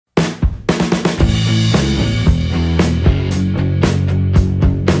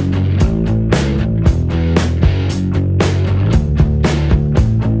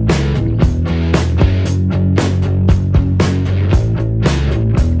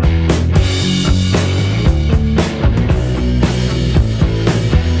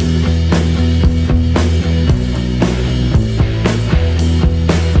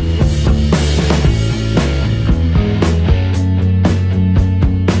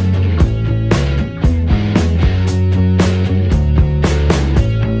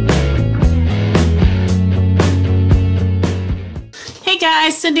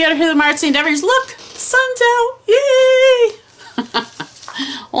guys, Cindy out here with Artsy Endeavors. Look, the sun's out. Yay!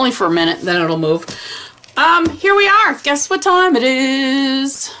 Only for a minute, then it'll move. Here we are. Guess what time it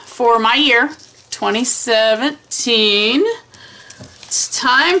is for my year, 2017. It's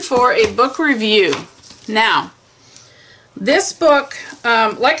time for a book review. Now, this book,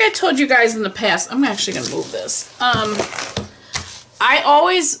 like I told you guys in the past, I'm actually going to move this.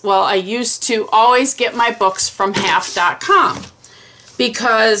 I used to always get my books from half.com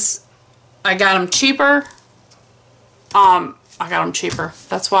because I got them cheaper.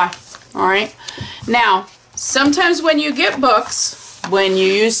 That's why. All right. Now, sometimes when you get books, when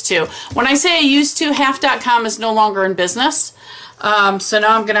I say I used to, half.com is no longer in business. So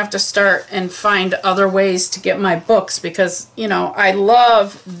now I'm going to have to start and find other ways to get my books because, you know, I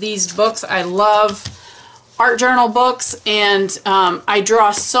love these books. I love art journal books, and I draw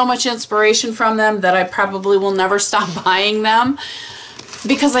so much inspiration from them that I probably will never stop buying them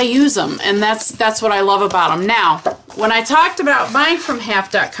because I use them, and that's what I love about them. Now, when I talked about buying from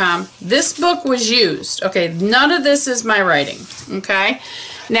half.com, this book was used. Okay, none of this is my writing, okay?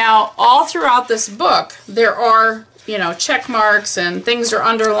 Now, all throughout this book, there are, you know, check marks and things are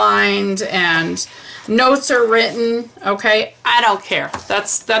underlined and notes are written, okay? I don't care.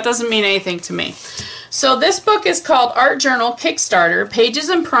 That doesn't mean anything to me. So this book is called Art Journal Kickstarter, Pages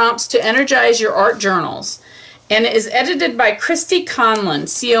and Prompts to Energize Your Art Journals. And it is edited by Christy Conlin,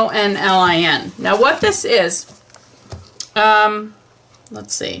 C-O-N-L-I-N. Now what this is,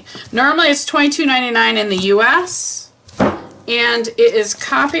 let's see. Normally it's $22.99 in the U.S. And it is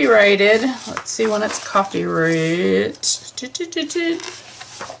copyrighted. Let's see when it's copyrighted.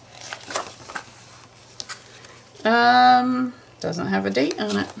 Doesn't have a date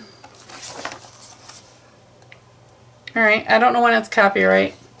on it. Alright, I don't know when it's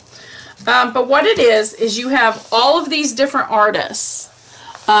copyright. But what it is you have all of these different artists.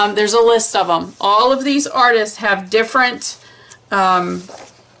 There's a list of them. All of these artists have different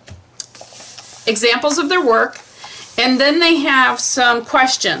examples of their work. And then they have some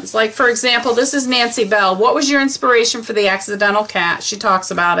questions. Like, for example, this is Nancy Bell. What was your inspiration for The Accidental Cat? She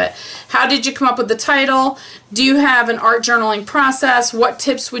talks about it. How did you come up with the title? Do you have an art journaling process? What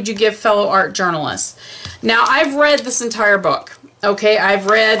tips would you give fellow art journalists? Now, I've read this entire book. Okay, I've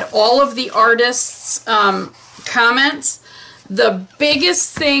read all of the artists' comments. The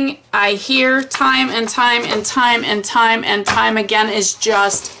biggest thing I hear time and time and time and time and time again is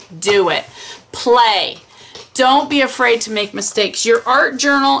just do it. Play. Don't be afraid to make mistakes. Your art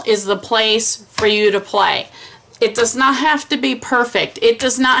journal is the place for you to play. It does not have to be perfect. It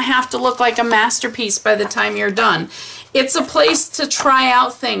does not have to look like a masterpiece by the time you're done. It's a place to try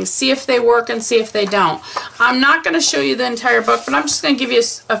out things, see if they work and see if they don't. I'm not going to show you the entire book, but I'm just going to give you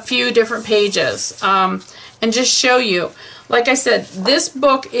a few different pages and just show you. Like I said, this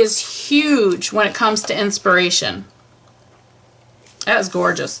book is huge when it comes to inspiration. That is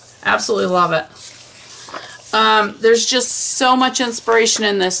gorgeous. Absolutely love it. There's just so much inspiration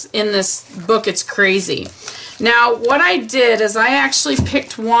in this book. It's crazy. Now, what I did is I actually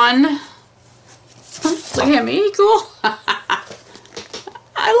picked one. Look at me, he cool. I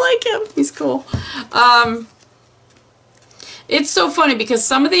like him. He's cool. It's so funny because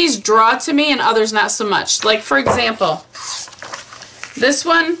some of these draw to me and others not so much. Like, for example, this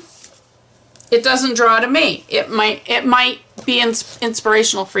one, it doesn't draw to me. It might be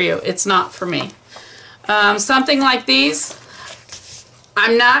inspirational for you. It's not for me. Something like these,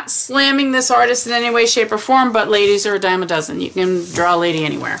 I'm not slamming this artist in any way, shape, or form, but ladies are a dime a dozen. You can draw a lady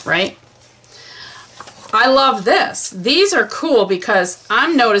anywhere, right? I love this. These are cool because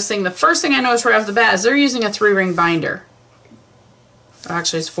I'm noticing, the first thing I notice right off the bat is they're using a 3-ring binder.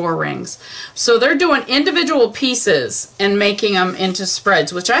 Actually, it's 4 rings. So they're doing individual pieces and making them into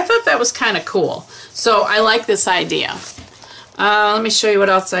spreads, which I thought that was kind of cool. So I like this idea. Let me show you what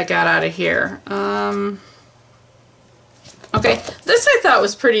else I got out of here. Okay, this I thought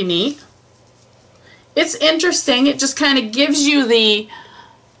was pretty neat. It's interesting. It just kind of gives you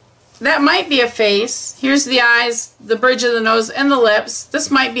that might be a face. Here's the eyes, the bridge of the nose, and the lips.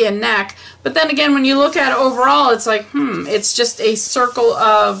 This might be a neck. But then again, when you look at it overall, it's like, it's just a circle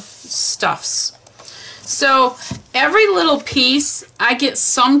of stuffs. So every little piece, I get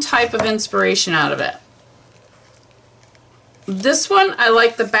some type of inspiration out of it. This one, I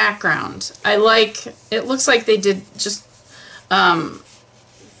like the background. It looks like they did just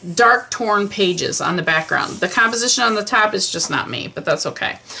dark torn pages on the background. The composition on the top is just not me, but that's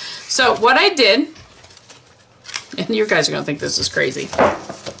okay. So what I did, and you guys are going to think this is crazy.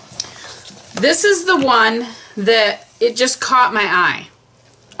 This is the one that it just caught my eye.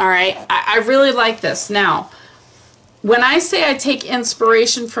 All right, I really like this. Now, when I say I take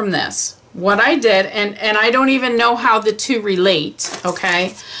inspiration from this, what I did, and I don't even know how the two relate,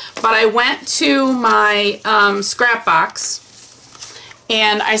 okay, but I went to my scrap box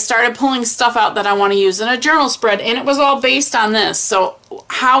and I started pulling stuff out that I want to use in a journal spread, and it was all based on this. So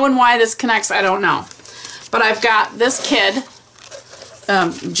how and why this connects, I don't know. But I've got this kid,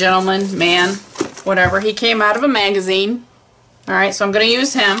 gentleman, man, whatever. He came out of a magazine. All right, so I'm going to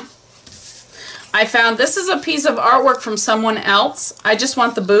use him. I found this is a piece of artwork from someone else. I just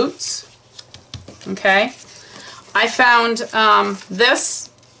want the boots. Okay. I found this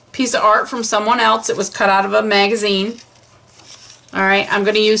piece of art from someone else. It was cut out of a magazine. All right, I'm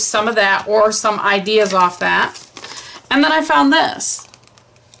going to use some of that or some ideas off that. And then I found this.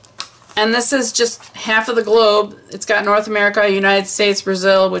 And this is just half of the globe. It's got North America, United States,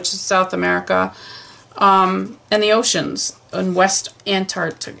 Brazil, which is South America, and the oceans in West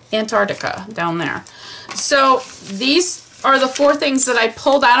Antarctica down there. So these are the 4 things that I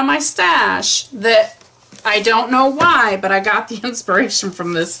pulled out of my stash that I don't know why, but I got the inspiration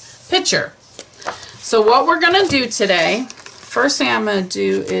from this picture. So what we're going to do today, first thing I'm going to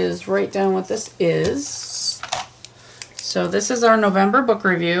do is write down what this is. So this is our November book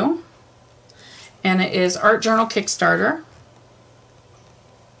review, and it is Art Journal Kickstarter.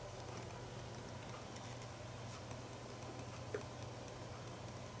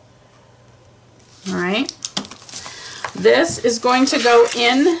 All right. This is going to go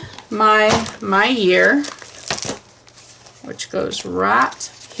in my year, which goes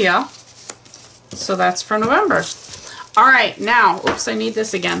right here. So that's for November. All right, now, oops, I need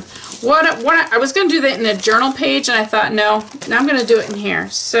this again. I was going to do that in a journal page, and I thought, no, now I'm going to do it in here.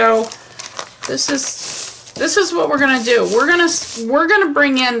 So this is what we're going to do. We're going to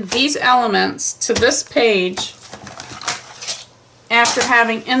bring in these elements to this page after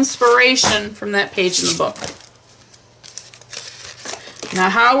having inspiration from that page in the book. Now,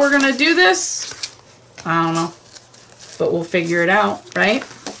 how we're going to do this, I don't know, but we'll figure it out, right?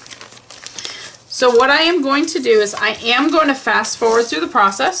 So what I am going to do is I am going to fast forward through the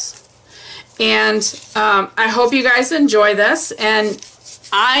process, and I hope you guys enjoy this. And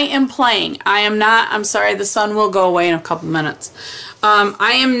I am playing. I'm sorry, the sun will go away in a couple minutes.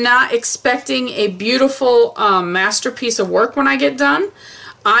 I am not expecting a beautiful masterpiece of work when I get done.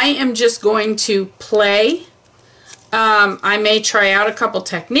 I am just going to play. I may try out a couple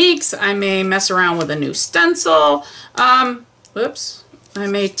techniques. I may mess around with a new stencil. Whoops. I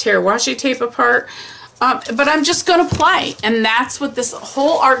may tear washi tape apart. But I'm just going to play. And that's what this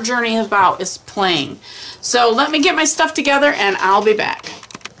whole art journey is about, is playing. So let me get my stuff together and I'll be back.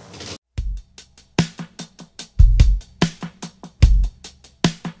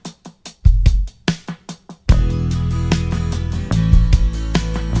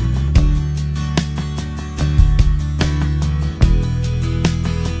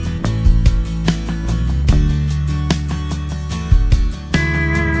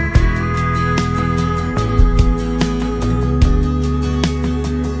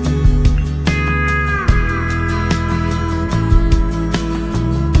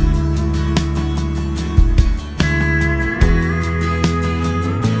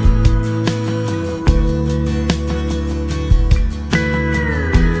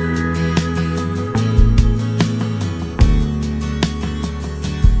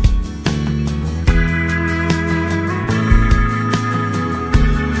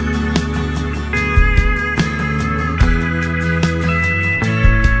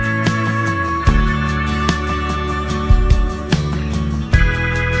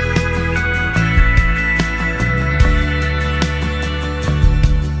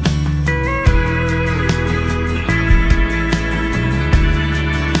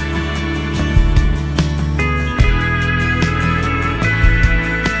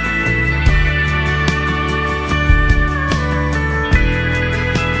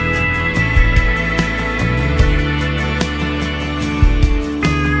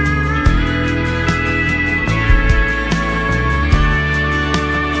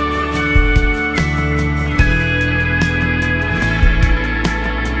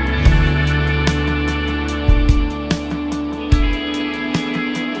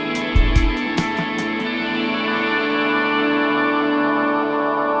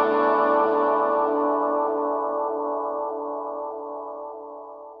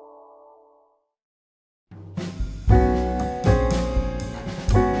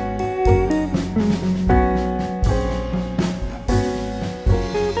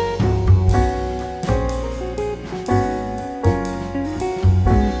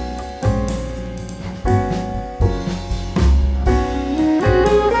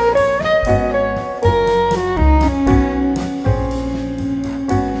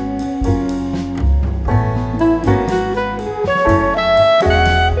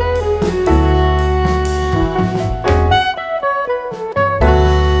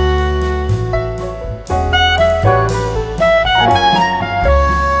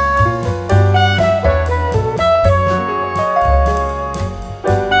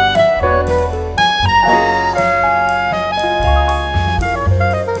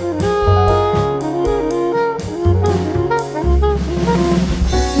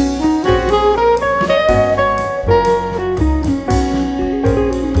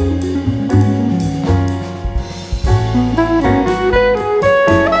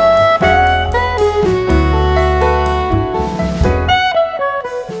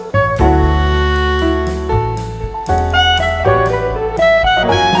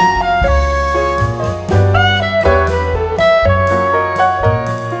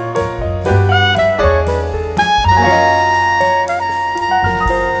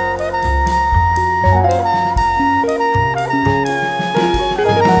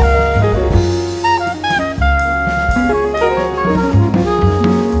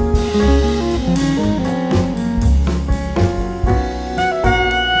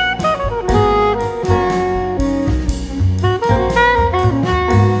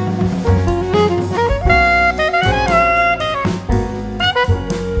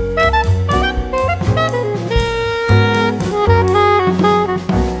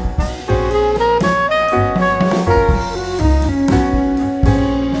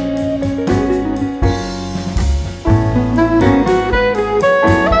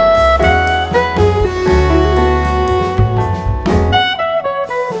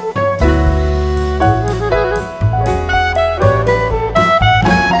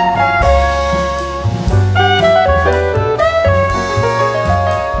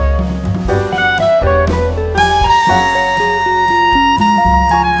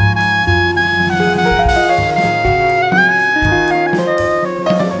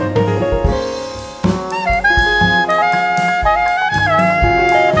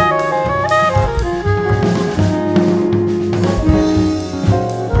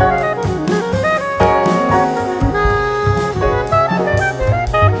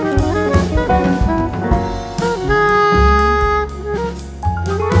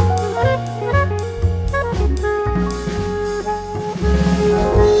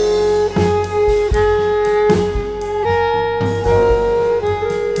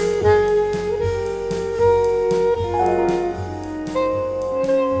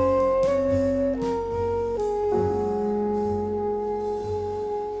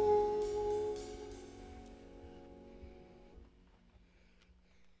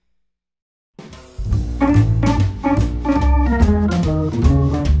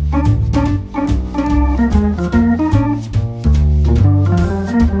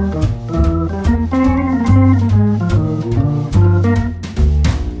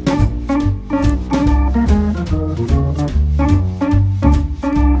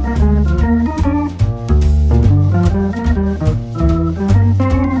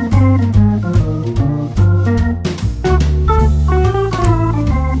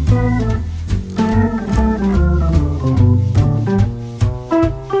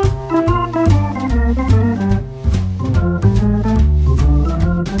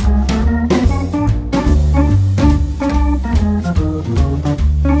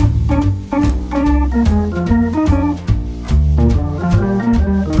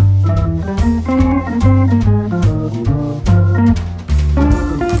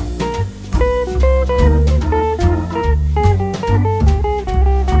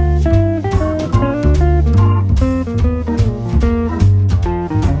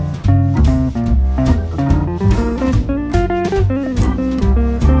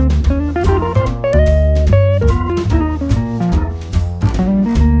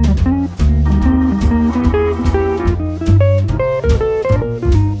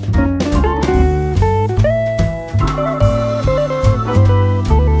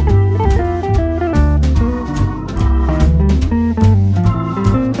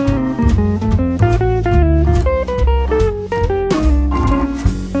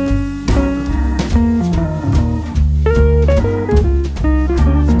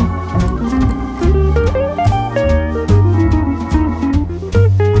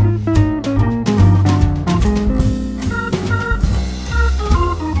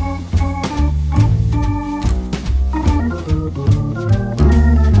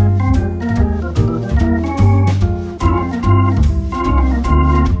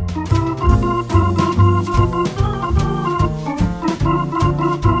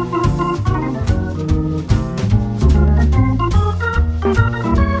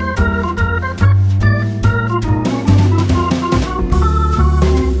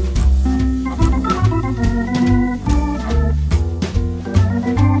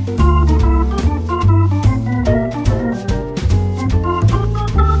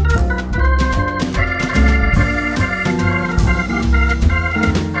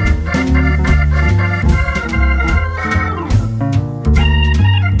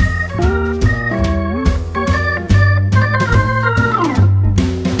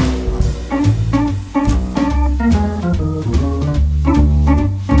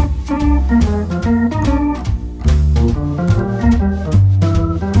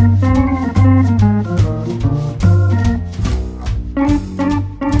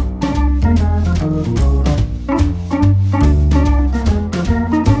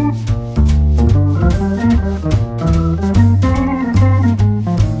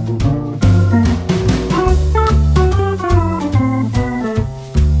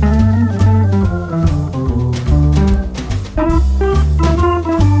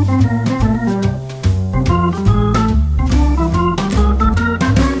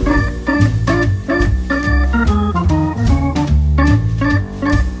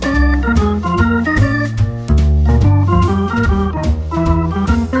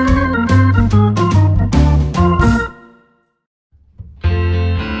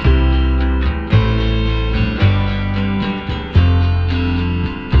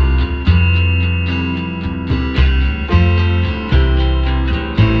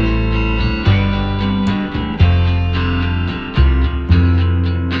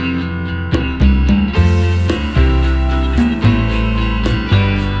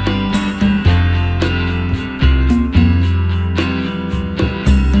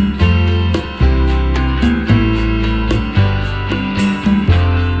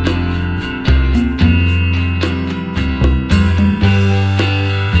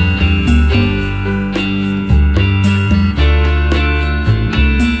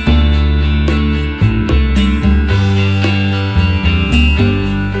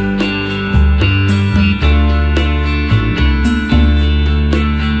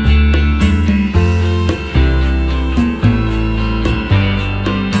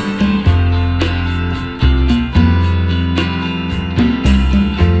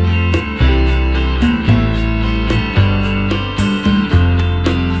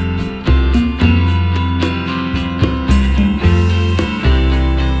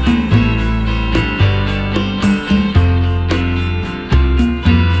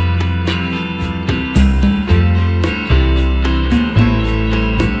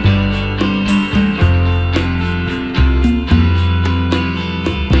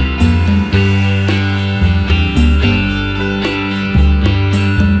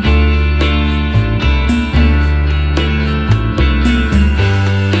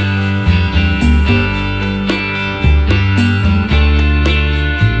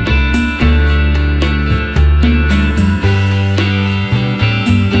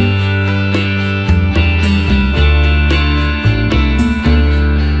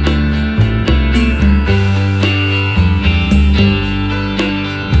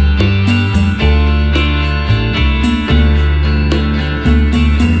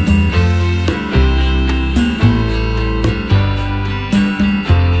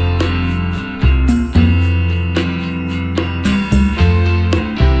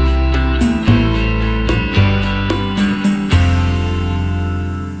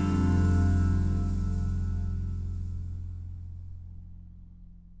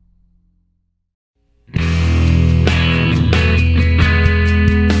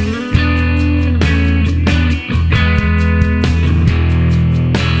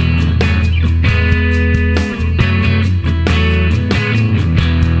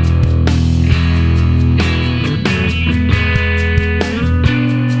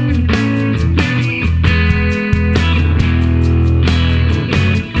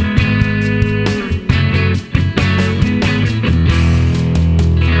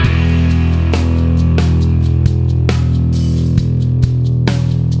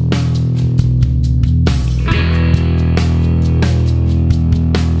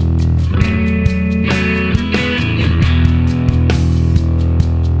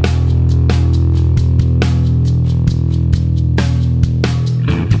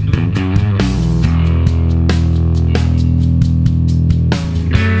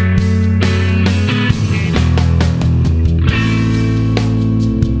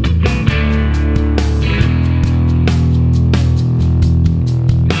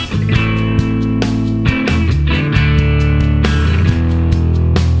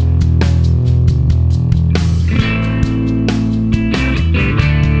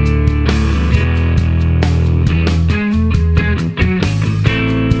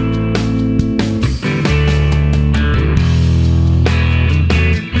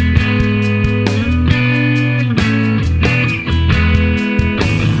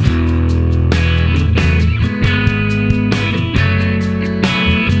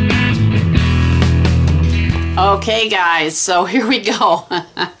 Okay guys, so here we go.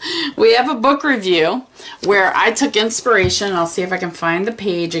 We have a book review where I took inspiration. I'll see if I can find the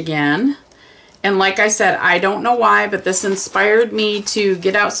page again. And like I said, I don't know why, but this inspired me to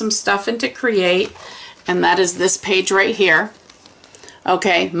get out some stuff and to create. And that is this page right here.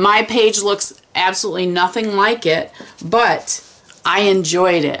 Okay, my page looks absolutely nothing like it, but I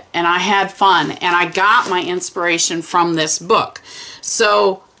enjoyed it and I had fun and I got my inspiration from this book.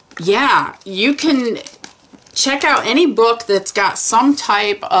 So yeah, you can check out any book that's got some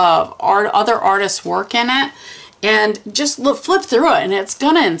type of other artists' work in it, and just flip through it, and it's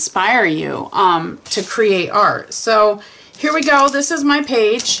gonna inspire you to create art. So here we go. This is my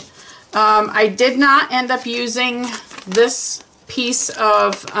page. I did not end up using this piece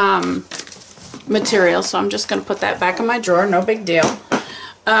of material, so I'm just gonna put that back in my drawer. No big deal.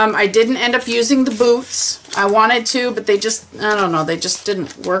 I didn't end up using the boots. I wanted to, but they just, I don't know, they just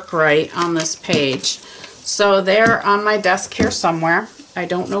didn't work right on this page. So they're on my desk here somewhere. I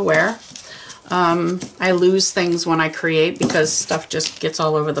don't know where. I lose things when I create because stuff just gets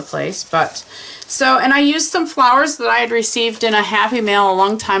all over the place. But so, and I used some flowers that I had received in a Happy Mail a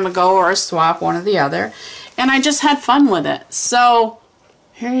long time ago, or a swap, one or the other. And I just had fun with it. So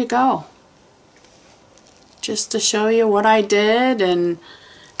here you go. Just to show you what I did, and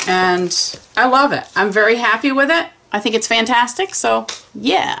I love it. I'm very happy with it. I think it's fantastic. So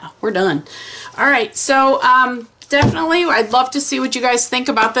yeah, we're done. All right, so definitely I'd love to see what you guys think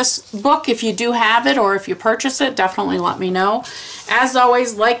about this book. If you do have it or if you purchase it, definitely let me know. As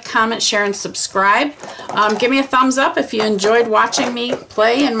always, like, comment, share, and subscribe. Give me a thumbs up if you enjoyed watching me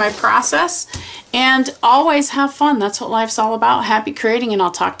play in my process. And always have fun. That's what life's all about. Happy creating, and I'll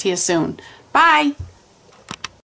talk to you soon. Bye.